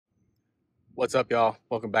What's up, y'all?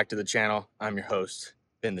 Welcome back to the channel. I'm your host,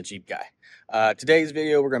 Ben the Jeep Guy. Today's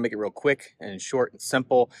video, we're gonna make it real quick and short and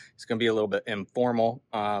simple. It's gonna be a little bit informal,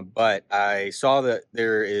 but I saw that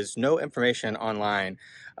there is no information online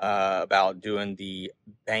about doing the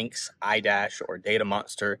Banks iDash or Data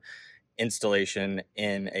Monster installation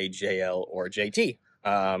in a JL or JT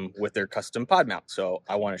with their custom pod mount. So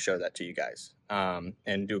I want to show that to you guys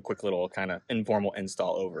and do a quick little kind of informal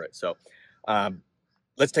install over it. So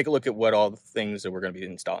let's take a look at what all the things that we're going to be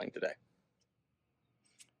installing today.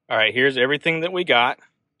 All right, here's everything that we got.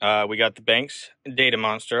 We got the Banks Data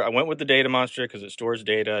Monster. I went with the Data Monster because it stores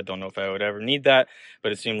data. I don't know if I would ever need that,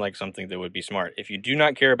 but it seemed like something that would be smart. If you do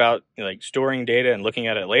not care about like storing data and looking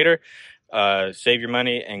at it later, save your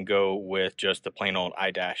money and go with just the plain old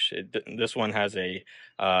iDash. This one has a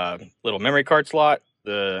little memory card slot.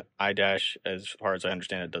 The iDash, as far as I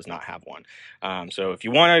understand it, does not have one. So if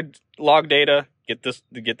you want to log data, get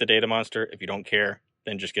the Data Monster. If you don't care,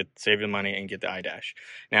 then just save the money and get the iDash.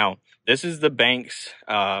 Now, this is the Banks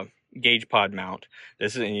gauge pod mount.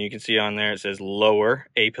 And you can see on there it says lower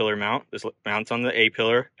A-pillar mount. This mounts on the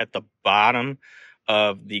A-pillar at the bottom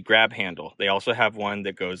of the grab handle. They also have one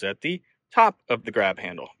that goes at the top of the grab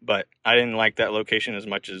handle, but I didn't like that location as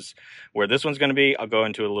much as where this one's going to be. I'll go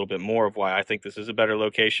into a little bit more of why I think this is a better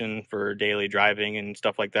location for daily driving and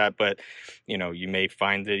stuff like that, but you know, you may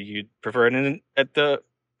find that you'd prefer it at the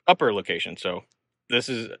upper location. So this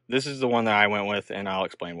is the one that I went with, and I'll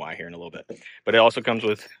explain why here in a little bit. But it also comes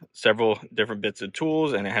with several different bits of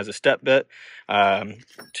tools, and it has a step bit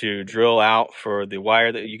to drill out for the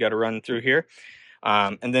wire that you got to run through here.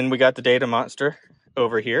 And then we got the Data Monster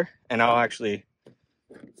over here, and I'll actually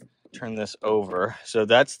turn this over. So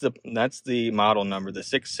that's the model number, the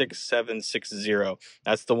 66760.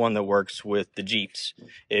 That's the one that works with the Jeeps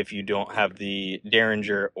if you don't have the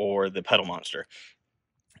Darringer or the Pedal Monster.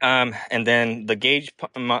 And then the gauge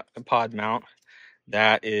pod mount,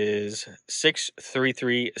 that is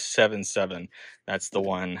 63377. That's the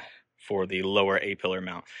one for the lower A-pillar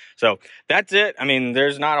mount. So that's it. I mean,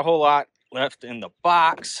 there's not a whole lot left in the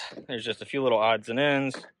box. There's just a few little odds and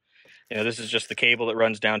ends. You know, this is just the cable that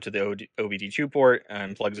runs down to the OBD2 port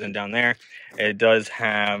and plugs in down there. It does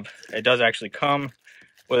actually come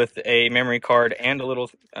with a memory card and a little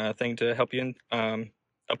thing to help you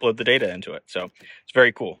upload the data into it. So it's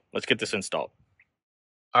very cool. Let's get this installed.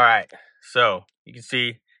 All right, so you can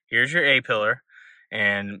see here's your A-pillar,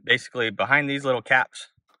 and basically behind these little caps,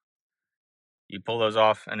 you pull those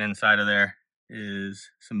off, and inside of there is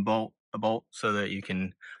a bolt so that you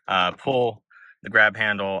can pull the grab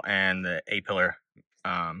handle and the A-pillar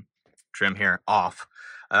trim here off.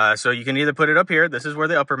 So you can either put it up here, this is where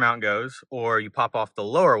the upper mount goes, or you pop off the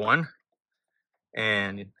lower one,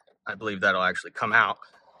 and I believe that'll actually come out,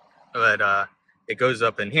 but it goes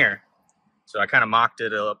up in here. So I kind of mocked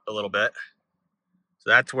it up a little bit. So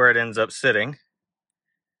that's where it ends up sitting.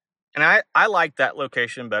 And I like that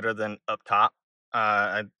location better than up top.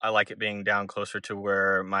 I like it being down closer to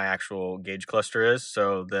where my actual gauge cluster is,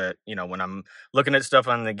 so that, you know, when I'm looking at stuff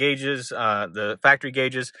on the gauges, the factory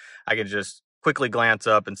gauges, I can just quickly glance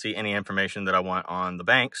up and see any information that I want on the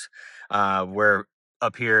Banks, where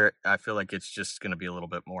up here, I feel like it's just going to be a little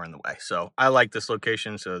bit more in the way. So I like this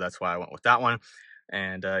location, so that's why I went with that one.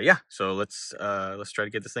 And yeah, so let's try to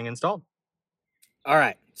get this thing installed. All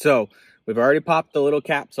right, so we've already popped the little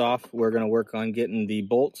caps off. We're going to work on getting the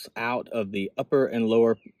bolts out of the upper and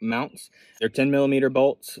lower mounts. They're 10mm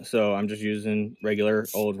bolts, so I'm just using regular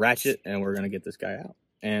old ratchet, and we're going to get this guy out.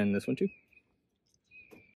 And this one too.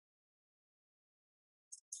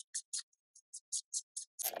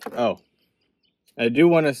 Oh, I do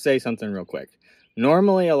want to say something real quick.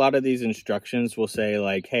 Normally, a lot of these instructions will say,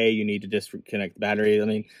 like, hey, you need to disconnect the battery. I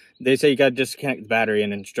mean, they say you got to disconnect the battery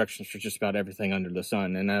and instructions for just about everything under the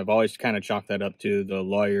sun. And I've always kind of chalked that up to the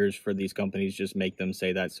lawyers for these companies just make them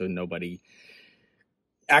say that so nobody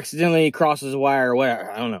accidentally crosses a wire or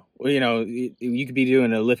whatever. I don't know. You know, you could be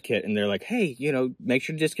doing a lift kit and they're like, hey, you know, make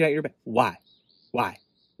sure to disconnect your battery. Why?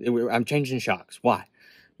 I'm changing shocks. Why?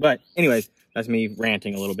 But anyways, that's me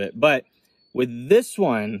ranting a little bit. But with this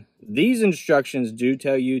one, these instructions do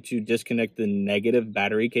tell you to disconnect the negative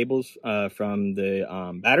battery cables from the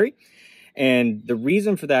battery. And the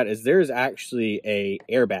reason for that is there's actually a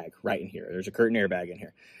airbag right in here. There's a curtain airbag in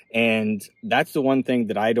here. And that's the one thing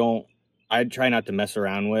that I try not to mess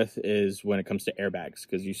around with is when it comes to airbags,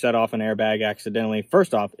 because you set off an airbag accidentally.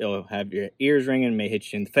 First off, it'll have your ears ringing, may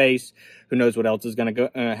hit you in the face. Who knows what else is going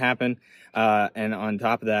to happen? And on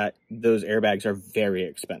top of that, those airbags are very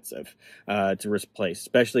expensive to replace,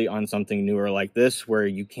 especially on something newer like this, where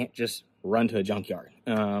you can't just run to a junkyard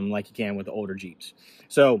like you can with the older Jeeps.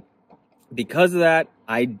 So Because of that,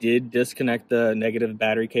 I did disconnect the negative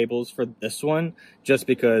battery cables for this one, just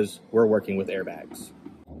because we're working with airbags.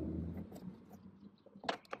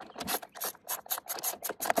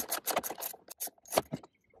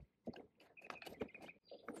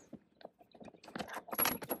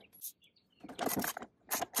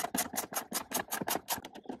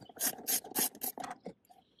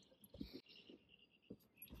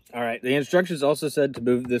 All right, the instructions also said to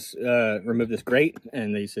move this, remove this grate,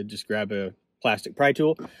 and they said just grab a plastic pry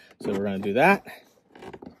tool. So we're going to do that.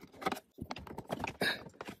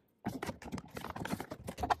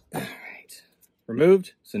 All right,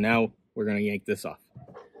 removed. So now we're going to yank this off.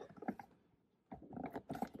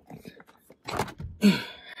 All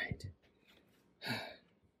right.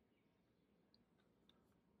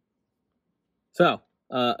 So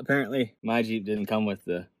apparently my Jeep didn't come with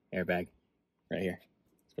the airbag right here.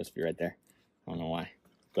 It's supposed to be right there. I don't know why,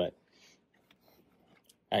 but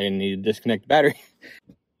I didn't need to disconnect the battery.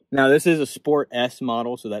 Now this is a Sport S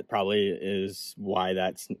model, so that probably is why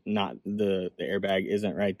that's not the airbag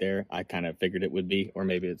isn't right there. I kind of figured it would be, or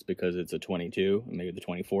maybe it's because it's a 22, and maybe the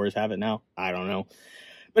 24s have it now. I don't know.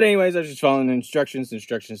 But anyways, I was just following the instructions. The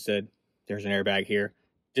instructions said there's an airbag here.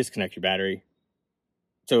 Disconnect your battery.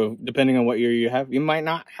 So depending on what year you have, you might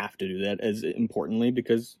not have to do that as importantly,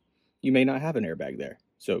 because you may not have an airbag there.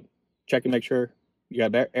 So check and make sure you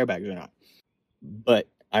got airbags or not. But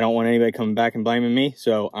I don't want anybody coming back and blaming me,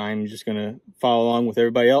 so I'm just going to follow along with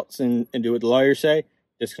everybody else and do what the lawyers say.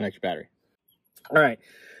 Disconnect your battery. All right,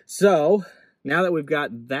 so now that we've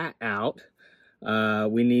got that out,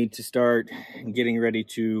 we need to start getting ready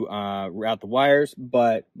to route the wires.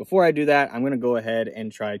 But before I do that, I'm going to go ahead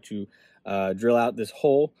and try to drill out this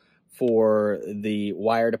hole for the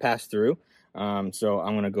wire to pass through. So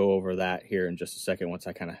I'm going to go over that here in just a second once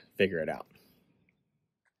I kind of figure it out.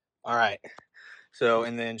 All right. So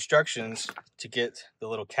in the instructions to get the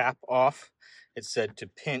little cap off, it said to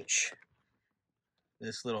pinch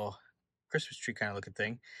this little Christmas tree kind of looking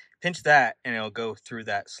thing. Pinch that and it'll go through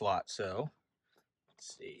that slot. So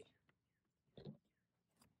let's see. We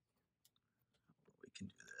can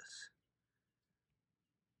do this.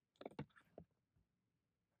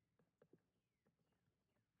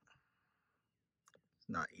 It's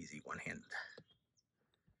not easy one-handed.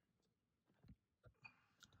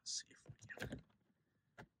 Let's see if we can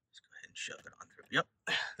just go ahead and shove it on through. Yep,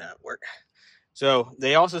 that worked. So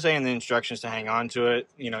they also say in the instructions to hang on to it.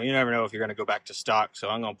 You know, you never know if you're going to go back to stock. So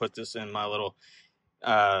I'm going to put this in my little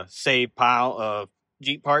save pile of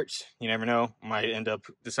Jeep parts. You never know. I might end up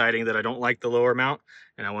deciding that I don't like the lower mount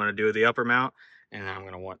and I want to do the upper mount, and I'm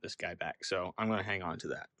going to want this guy back. So I'm going to hang on to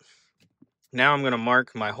that. Now I'm going to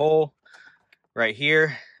mark my hole right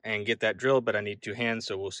here and get that drilled, but I need 2 hands.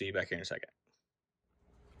 So we'll see you back here in a second.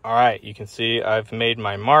 All right, you can see I've made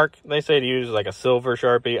my mark. They say to use like a silver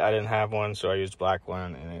Sharpie. I didn't have one, so I used a black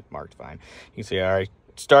one and it marked fine. You can see I already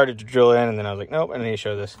started to drill in, and then I was like, nope, I need to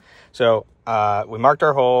show this. So we marked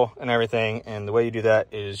our hole and everything, and the way you do that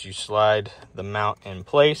is you slide the mount in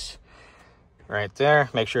place right there.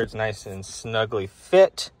 Make sure it's nice and snugly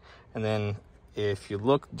fit, and then if you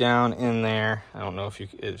look down in there, I don't know if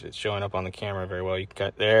it's showing up on the camera very well. You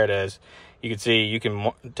cut, there it is. You can see you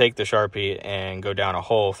can take the Sharpie and go down a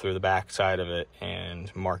hole through the back side of it and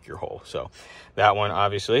mark your hole. So that one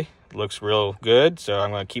obviously looks real good. So I'm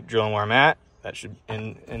going to keep drilling where I'm at. That should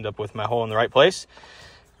end up with my hole in the right place.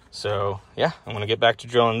 So yeah, I'm going to get back to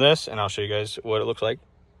drilling this, and I'll show you guys what it looks like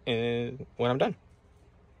when I'm done.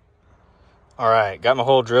 All right, got my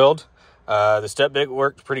hole drilled. The step bit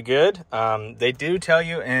worked pretty good. They do tell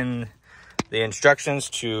you in the instructions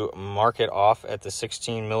to mark it off at the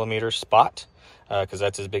 16 millimeter spot, because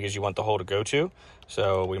that's as big as you want the hole to go to.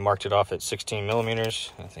 So we marked it off at 16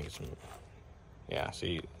 millimeters. I think it's, yeah,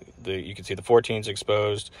 see, you can see the 14's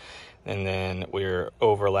exposed, and then we're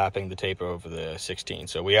overlapping the tape over the 16.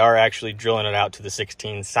 So we are actually drilling it out to the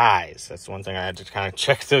 16 size. That's one thing I had to kind of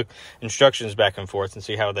check the instructions back and forth and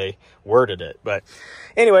see how they worded it. But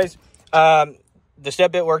anyways, the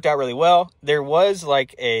step bit worked out really well. There was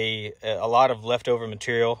like a lot of leftover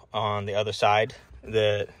material on the other side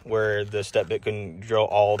where the step bit couldn't drill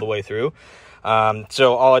all the way through.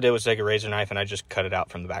 So all I did was take a razor knife and I just cut it out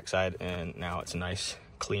from the backside, and now it's a nice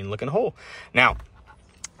clean looking hole. Now,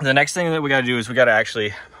 the next thing that we got to do is we got to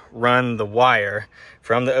actually run the wire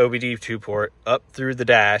from the OBD2 port up through the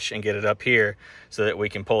dash and get it up here so that we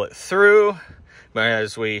can pull it through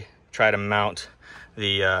as we try to mount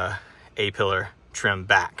the A-pillar trim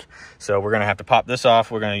back. So we're going to have to pop this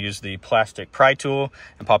off. We're going to use the plastic pry tool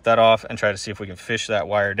and pop that off and try to see if we can fish that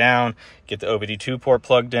wire down, get the OBD2 port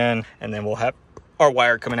plugged in, and then we'll have our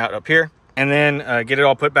wire coming out up here. and then get it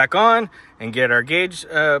all put back on and get our gauge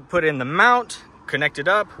put in the mount, connected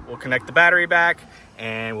up. We'll connect the battery back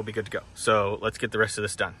and we'll be good to go. So let's get the rest of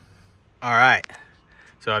this done. All right,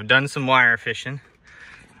 so I've done some wire fishing.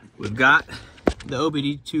 We've got the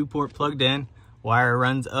OBD2 port plugged in. Wire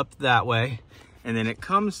runs up that way, and then it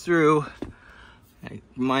comes through. It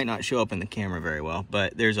might not show up in the camera very well,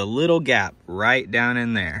 but there's a little gap right down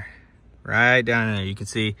in there. Right down in there, you can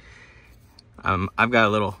see I've got a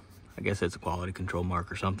little, I guess it's a quality control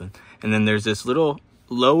mark or something. And then there's this little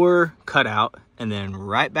lower cutout, and then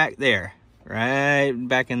right back there, right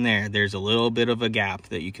back in there, there's a little bit of a gap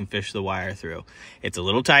that you can fish the wire through. It's a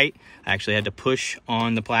little tight. I actually had to push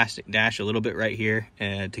on the plastic dash a little bit right here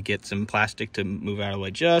to get some plastic to move out of the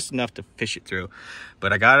way, just enough to fish it through.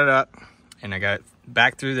 But I got it up and I got it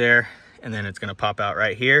back through there, and then it's gonna pop out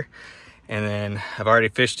right here. And then I've already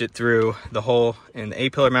fished it through the hole in the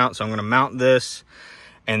A-pillar mount, so I'm gonna mount this,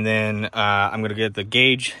 and then I'm gonna get the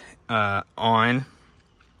gauge on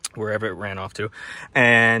wherever it ran off to,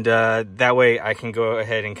 and that way I can go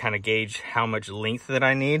ahead and kind of gauge how much length that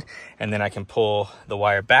I need, and then I can pull the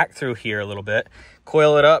wire back through here a little bit,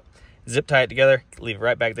 coil it up, zip tie it together, leave it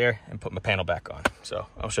right back there, and put my panel back on. So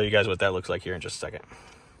I'll show you guys what that looks like here in just a second.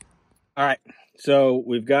 All right, so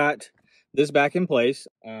we've got this back in place.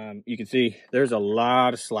 You can see there's a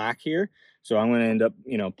lot of slack here, so I'm going to end up,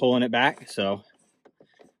 pulling it back. So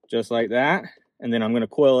just like that, and then I'm going to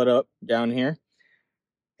coil it up down here,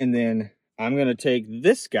 and then I'm going to take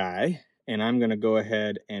this guy and I'm going to go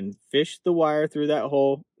ahead and fish the wire through that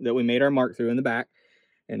hole that we made our mark through in the back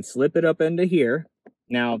and slip it up into here.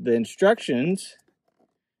 Now the instructions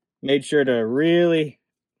made sure to really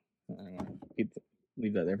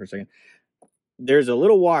leave that there for a second. There's a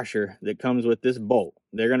little washer that comes with this bolt.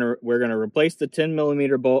 We're gonna replace the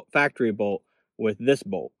 10mm bolt, factory bolt, with this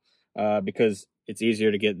bolt because it's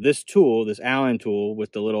easier to get this tool, this Allen tool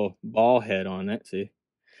with the little ball head on it. See,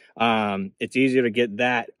 it's easier to get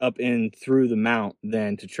that up in through the mount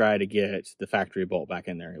than to try to get the factory bolt back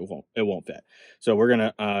in there. It won't fit. So we're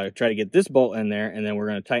gonna try to get this bolt in there, and then we're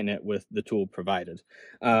gonna tighten it with the tool provided.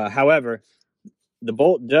 However, the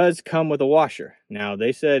bolt does come with a washer. Now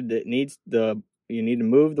they said it needs you need to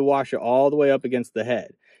move the washer all the way up against the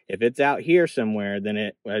head. If it's out here somewhere,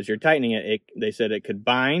 then as you're tightening it, they said it could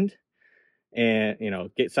bind and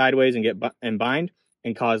get sideways and bind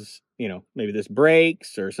and cause maybe this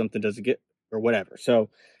breaks or something doesn't get or whatever. So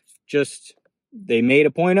just they made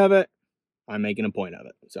a point of it. I'm making a point of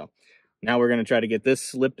it. So now we're going to try to get this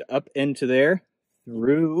slipped up into there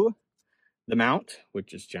through the mount,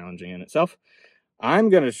 which is challenging in itself. I'm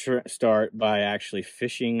going to start by actually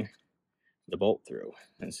fishing the bolt through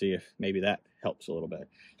and see if maybe that helps a little bit.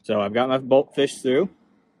 So I've got my bolt fished through.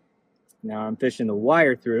 Now I'm fishing the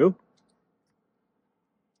wire through.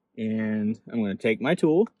 And I'm going to take my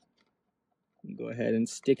tool and go ahead and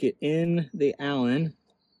stick it in the Allen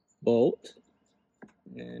bolt.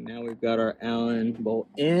 And now we've got our Allen bolt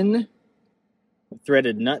in. A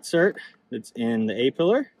threaded nutsert that's in the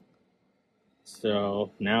A-pillar.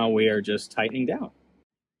 So now we are just tightening down.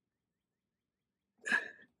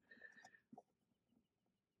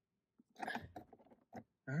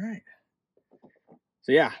 All right.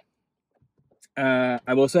 So yeah,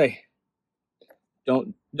 I will say,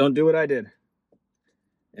 don't do what I did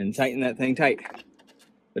and tighten that thing tight.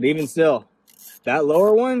 But even still, that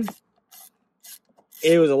lower one,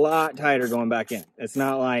 it was a lot tighter going back in. It's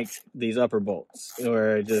not like these upper bolts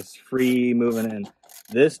were just free moving in.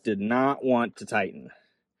 This did not want to tighten.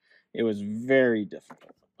 It was very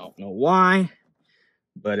difficult. I don't know why,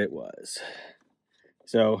 but it was.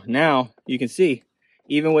 So now you can see,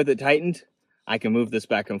 even with it tightened, I can move this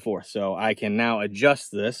back and forth. So I can now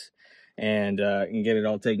adjust this and get it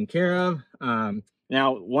all taken care of.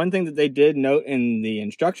 Now, one thing that they did note in the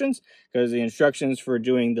instructions, because the instructions for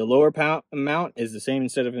doing the lower mount is the same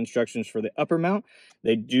instead of instructions for the upper mount,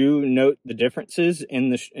 they do note the differences in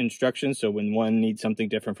the instructions. So when one needs something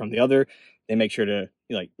different from the other, they make sure to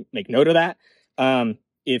make note of that.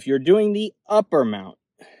 If you're doing the upper mount,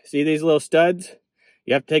 see these little studs?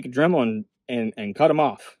 You have to take a Dremel and cut them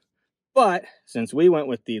off. But since we went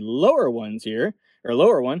with the lower ones here, or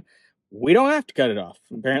lower one, we don't have to cut it off.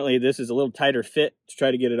 Apparently this is a little tighter fit to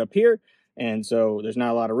try to get it up here, and so there's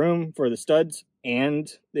not a lot of room for the studs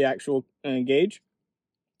and the actual gauge.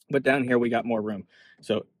 But down here we got more room.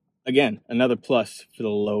 So again, another plus for the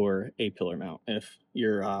lower A-pillar mount if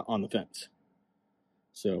you're on the fence.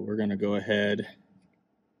 So we're going to go ahead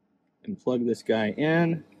and plug this guy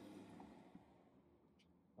in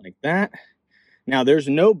like that. Now there's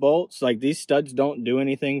no bolts, like these studs don't do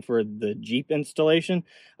anything for the Jeep installation.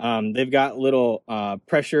 They've got little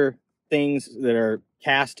pressure things that are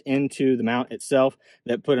cast into the mount itself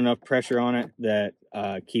that put enough pressure on it that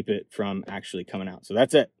keep it from actually coming out. So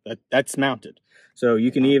that's it. That's mounted. So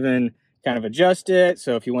you can even kind of adjust it.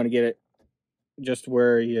 So if you want to get it just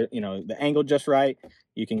where you know the angle just right,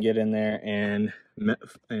 you can get in there and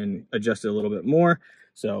adjust it a little bit more.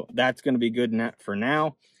 So that's going to be good for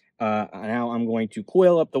now. Now I'm going to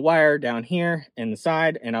coil up the wire down here in the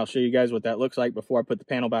side, and I'll show you guys what that looks like before I put the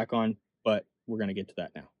panel back on, but we're going to get to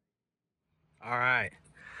that now. All right,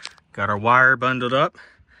 got our wire bundled up.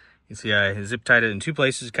 You see I zip tied it in two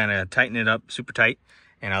places, kind of tighten it up super tight.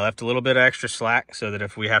 And I left a little bit of extra slack so that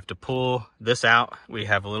if we have to pull this out, we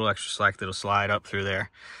have a little extra slack that'll slide up through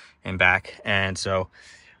there and back. And so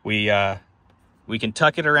we can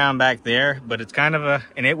tuck it around back there, but it's kind of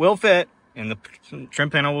and it will fit, and the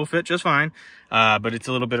trim panel will fit just fine. But it's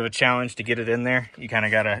a little bit of a challenge to get it in there. You kind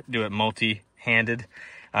of got to do it multi-handed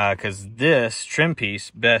because this trim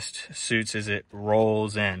piece best suits as it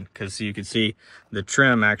rolls in, because you can see the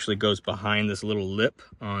trim actually goes behind this little lip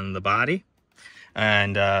on the body.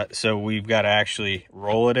 And so we've got to actually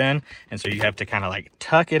roll it in, and so you have to kind of like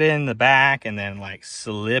tuck it in the back and then like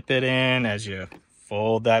slip it in as you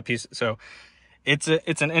fold that piece. So it's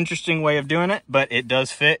an interesting way of doing it, but it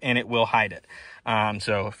does fit and it will hide it.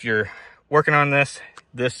 So if you're working on this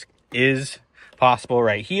is possible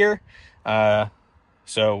right here.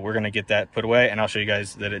 So we're gonna get that put away, and I'll show you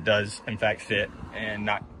guys that it does in fact fit and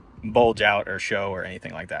not bulge out or show or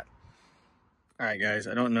anything like that. All right, guys,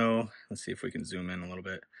 I don't know. Let's see if we can zoom in a little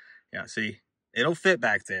bit. Yeah, see, it'll fit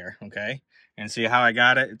back there, okay? And see how I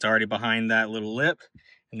got it? It's already behind that little lip.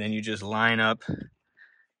 And then you just line up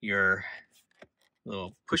your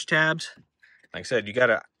little push tabs. Like I said, you got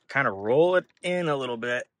to kind of roll it in a little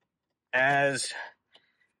bit as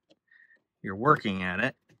you're working at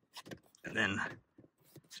it. And then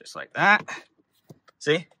just like that.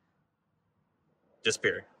 See?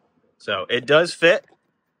 Disappeared. So it does fit.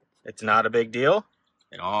 It's not a big deal.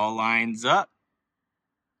 It all lines up.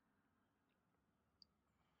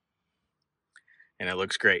 And it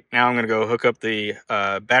looks great. Now I'm going to go hook up the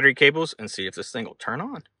battery cables and see if this thing will turn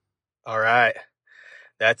on. All right.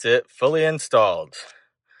 That's it. Fully installed.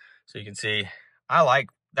 So you can see I like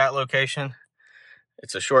that location.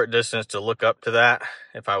 It's a short distance to look up to that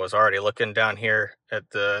if I was already looking down here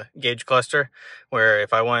at the gauge cluster, where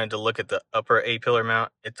if I wanted to look at the upper A-pillar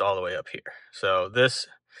mount, it's all the way up here. So this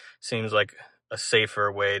seems like a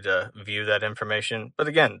safer way to view that information. But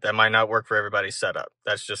again, that might not work for everybody's setup.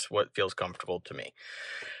 That's just what feels comfortable to me.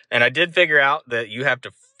 And I did figure out that you have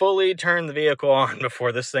to fully turn the vehicle on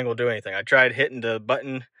before this thing will do anything. I tried hitting the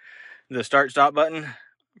button, the start-stop button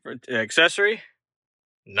for accessory,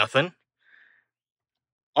 nothing.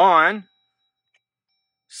 On,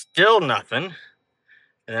 still nothing.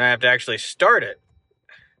 And then I have to actually start it.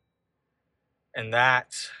 And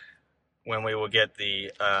that's when we will get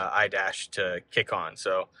the iDash to kick on.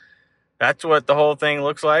 So that's what the whole thing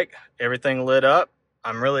looks like. Everything lit up.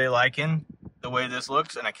 I'm really liking the way this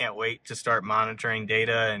looks, and I can't wait to start monitoring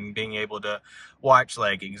data and being able to watch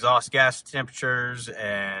like exhaust gas temperatures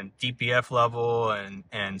and DPF level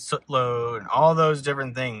and soot load, and all those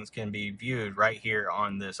different things can be viewed right here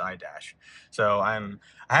on this iDash. So I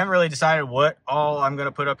haven't really decided what all I'm going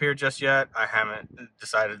to put up here just yet. I haven't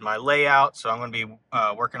decided my layout, so I'm going to be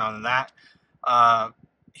working on that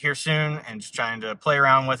here soon, and just trying to play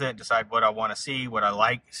around with it, decide what I want to see, what I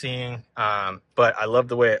like seeing. But I love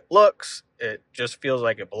the way it looks. It just feels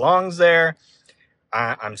like it belongs there.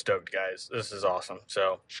 I'm stoked, guys. This is awesome.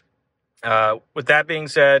 So with that being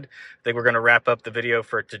said, I think we're going to wrap up the video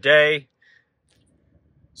for today.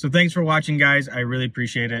 So thanks for watching, guys. I really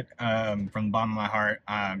appreciate it from the bottom of my heart.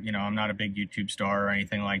 You know, I'm not a big YouTube star or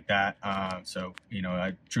anything like that. So, you know,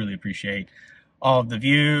 I truly appreciate all of the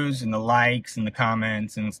views and the likes and the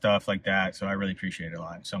comments and stuff like that. So I really appreciate it a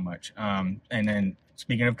lot, so much. And then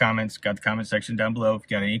speaking of comments, got the comment section down below. If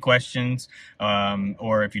you got any questions,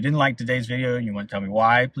 or if you didn't like today's video and you want to tell me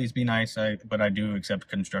why, please be nice. But I do accept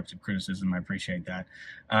constructive criticism. I appreciate that.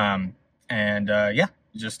 Yeah,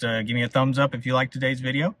 just give me a thumbs up if you like today's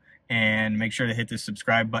video, and make sure to hit the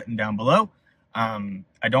subscribe button down below.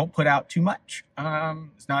 I don't put out too much.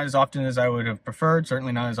 It's not as often as I would have preferred,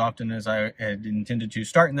 certainly not as often as I had intended to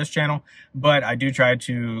start in this channel, but I do try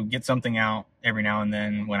to get something out every now and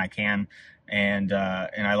then when I can. And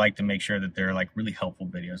I like to make sure that they're like really helpful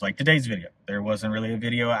videos. Like today's video, there wasn't really a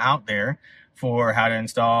video out there for how to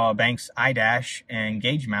install a Banks iDash and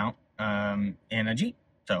gauge mount in a Jeep.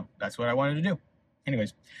 So that's what I wanted to do.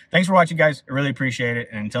 Anyways, thanks for watching, guys. I really appreciate it.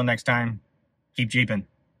 And until next time, keep Jeeping.